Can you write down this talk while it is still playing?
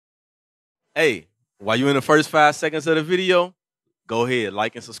Hey, while you're in the first 5 seconds of the video, go ahead,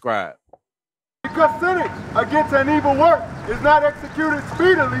 like and subscribe. Because sentence against an evil work is not executed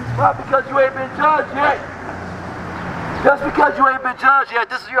speedily. Not because you ain't been judged yet. Just because you ain't been judged yet,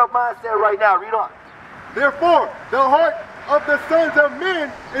 this is your mindset right now. Read on. Therefore, the heart of the sons of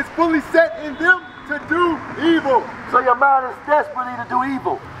men is fully set in them to do evil. So your mind is desperately to do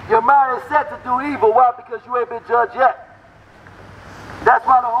evil. Your mind is set to do evil. Why? Because you ain't been judged yet. That's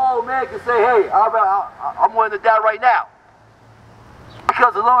why the old man can say, hey, I'm willing to die right now.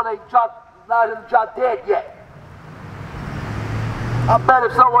 Because the Lord ain't allowed him to drop dead yet. I bet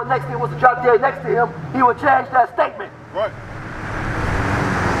if someone next to him was to drop dead next to him, he would change that statement. Right.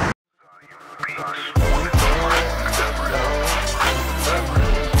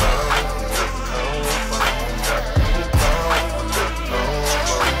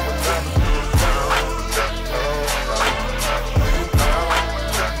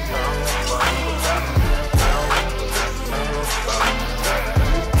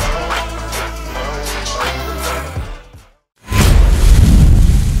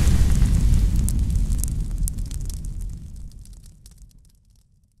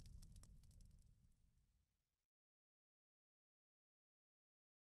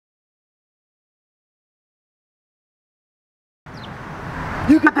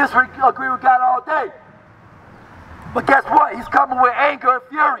 You can disagree with God all day. But guess what? He's coming with anger and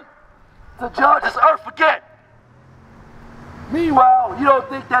fury to judge this earth again. Meanwhile, you don't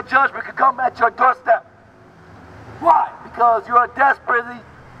think that judgment can come at your doorstep. Why? Because you're desperately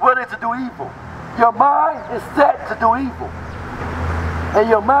willing to do evil. Your mind is set to do evil. And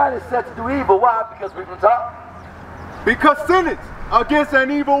your mind is set to do evil. Why? Because we're from the top. Because sentence against an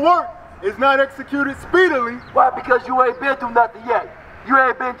evil work is not executed speedily. Why? Because you ain't been through nothing yet. You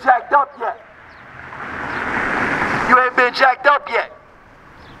ain't been jacked up yet. You ain't been jacked up yet.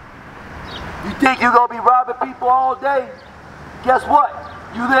 You think you're going to be robbing people all day? Guess what?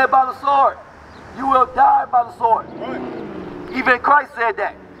 You live by the sword. You will die by the sword. Right. Even Christ said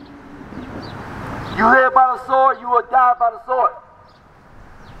that. You live by the sword, you will die by the sword.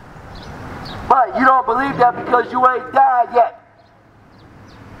 But you don't believe that because you ain't died yet.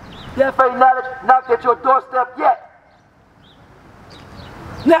 Death ain't knocked at your doorstep yet.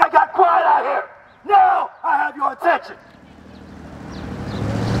 Now I got quiet out here. Now I have your attention.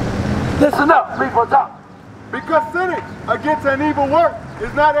 Listen up, read from the top. Because sentence against an evil work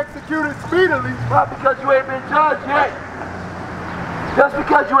is not executed speedily. Not because you ain't been judged yet. Just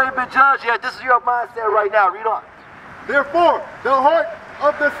because you ain't been judged yet, this is your mindset right now. Read on. Therefore, the heart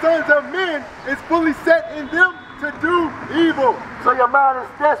of the sons of men is fully set in them to do evil. So your mind is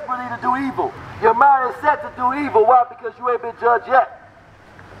desperately to do evil. Your mind is set to do evil. Why? Because you ain't been judged yet.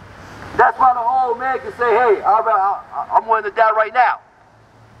 That's why the old man can say, hey, I'm willing to die right now.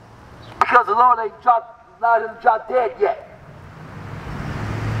 Because the Lord ain't allowed him to drop dead yet.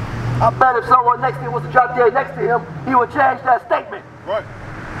 I bet if someone next to him was to drop dead next to him, he would change that statement. Right.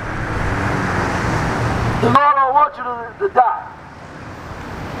 The Lord don't want you to die.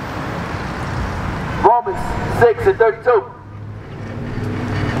 Romans 6 and 32.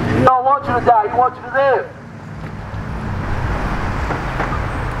 He don't want you to die, he wants you to live.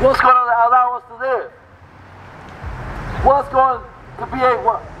 What's going to allow us to live? What's going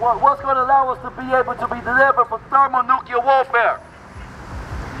to allow us to be able to be delivered from thermonuclear warfare?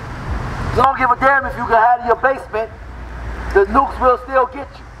 So don't give a damn if you can hide in your basement, the nukes will still get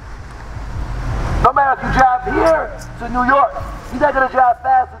you. No matter if you drive here to New York, you're not going to drive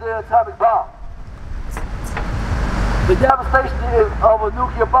faster than an atomic bomb. The devastation of a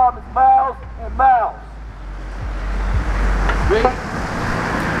nuclear bomb is miles and miles. Read.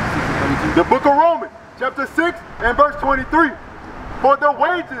 The book of Romans, chapter 6 and verse 23. For the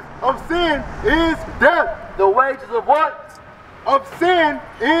wages of sin is death. The wages of what? Of sin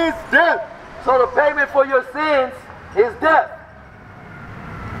is death. So the payment for your sins is death.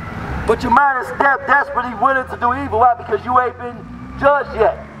 But your mind is desperately willing to do evil. Why? Because you ain't been judged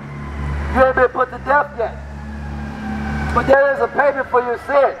yet. You ain't been put to death yet. But there is a payment for your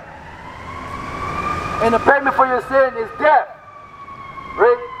sin. And the payment for your sin is death.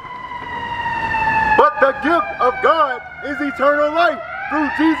 Read. But the gift of God is eternal life through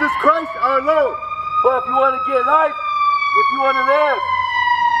Jesus Christ our Lord. But if you want to get life, if you want to live,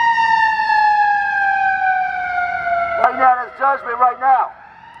 right now there's judgment right now.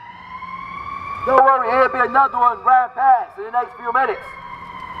 Don't worry, here'll be another one right past in the next few minutes.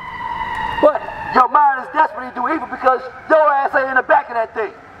 But your mind is desperately to do evil because your ass ain't in the back of that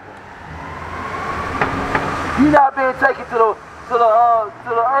thing. You're not being taken to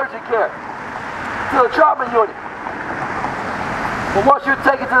the urgent care, to the trauma unit. But once you're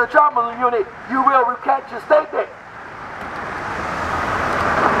taken to the trauma unit, you will recant your statement.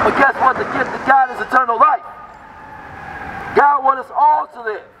 But guess what? The gift of God is eternal life. God wants us all to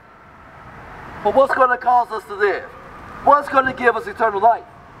live. But what's going to cause us to live? What's going to give us eternal life?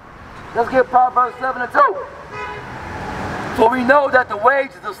 Let's get Proverbs 7 and 2. For we know that the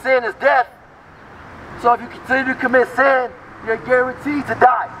wages of sin is death. So if you continue to commit sin, you're guaranteed to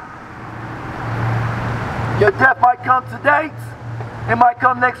die. Your death might come today, it might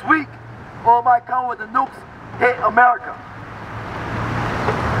come next week, or it might come when the nukes hit America.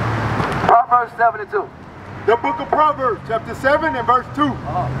 Proverbs 7 and 2. The book of Proverbs, chapter 7 and verse 2.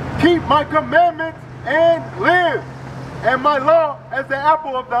 Keep my commandments and live, and my law as the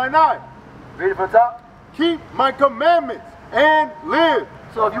apple of thine eye. Read it from the top. Keep my commandments and live.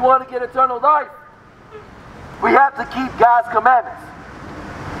 So if you want to get eternal life, we have to keep God's commandments.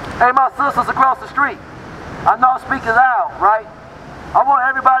 Hey, my sisters across the street, I know I'm speaking loud, right? I want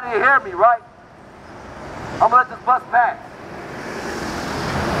everybody to hear me, right? I'm going to let this bus pass.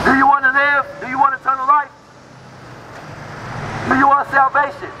 Do you want to live? Do you want eternal life? Do you want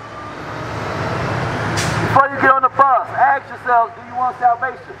salvation? Before you get on the bus, ask yourselves, do you want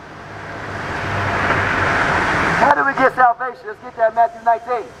salvation? How do we get salvation? Let's get that in Matthew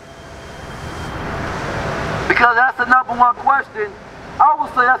 19. Because that's the number one question. I would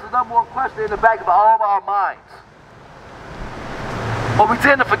say that's the number one question in the back of all of our minds. But we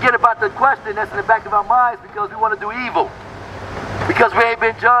tend to forget about the question that's in the back of our minds because we want to do evil. Because we ain't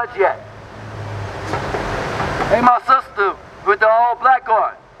been judged yet. Hey, my sister with the all black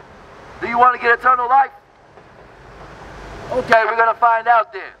on, do you want to get eternal life? Okay, we're going to find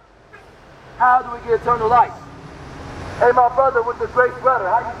out then. How do we get eternal life? Hey, my brother with the gray sweater,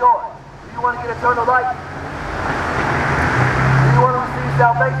 how you doing? Do you want to get eternal life? Do you want to receive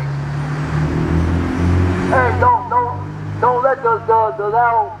salvation? Hey, don't let the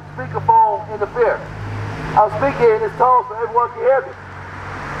loud speakerphone interfere. I'm speaking in this tone so everyone can hear me.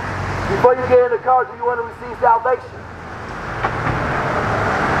 Before you get in the car, do you want to receive salvation?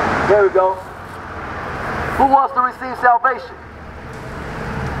 There we go. Who wants to receive salvation?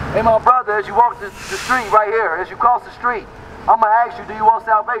 Hey, my brother, as you walk the street right here, as you cross the street, I'm going to ask you, do you want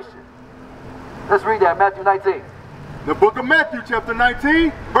salvation? Let's read that, Matthew 19. The book of Matthew, chapter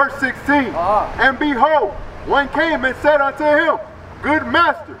 19, verse 16. And behold, one came and said unto him, Good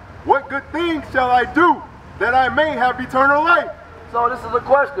master, what good things shall I do that I may have eternal life? So this is the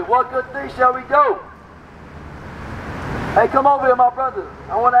question. What good things shall we do? Hey, come over here, my brother.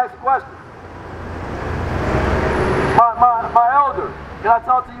 I want to ask a question. My elder, can I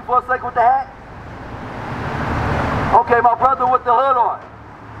talk to you for a second with the hat? Okay, my brother with the hood on.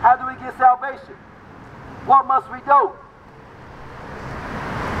 How do we get salvation? What must we do?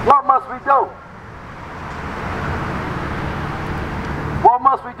 What must we do? What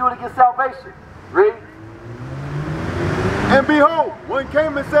must we do to get salvation? Read. And behold, one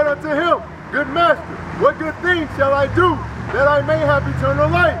came and said unto him, Good master, what good things shall I do that I may have eternal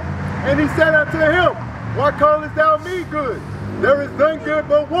life? And he said unto him, Why callest thou me good? There is none good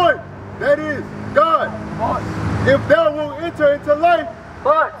but one, that is, God. If thou wilt enter into life.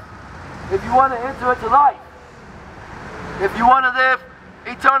 But if you want to enter into life, if you want to live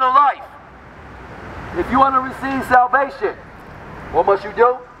eternal life, if you want to receive salvation, what must you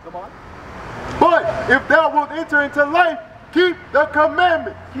do? Come on. But if thou wilt enter into life, keep the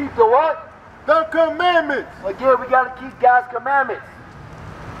commandments. Keep the what? The commandments. Again, we got to keep God's commandments.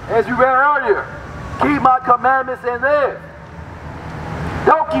 As we read earlier, keep my commandments and live.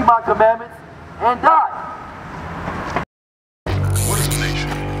 Don't keep my commandments and die. What is a nation?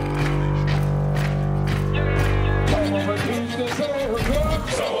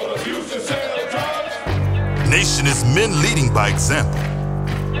 Nation is men leading by example.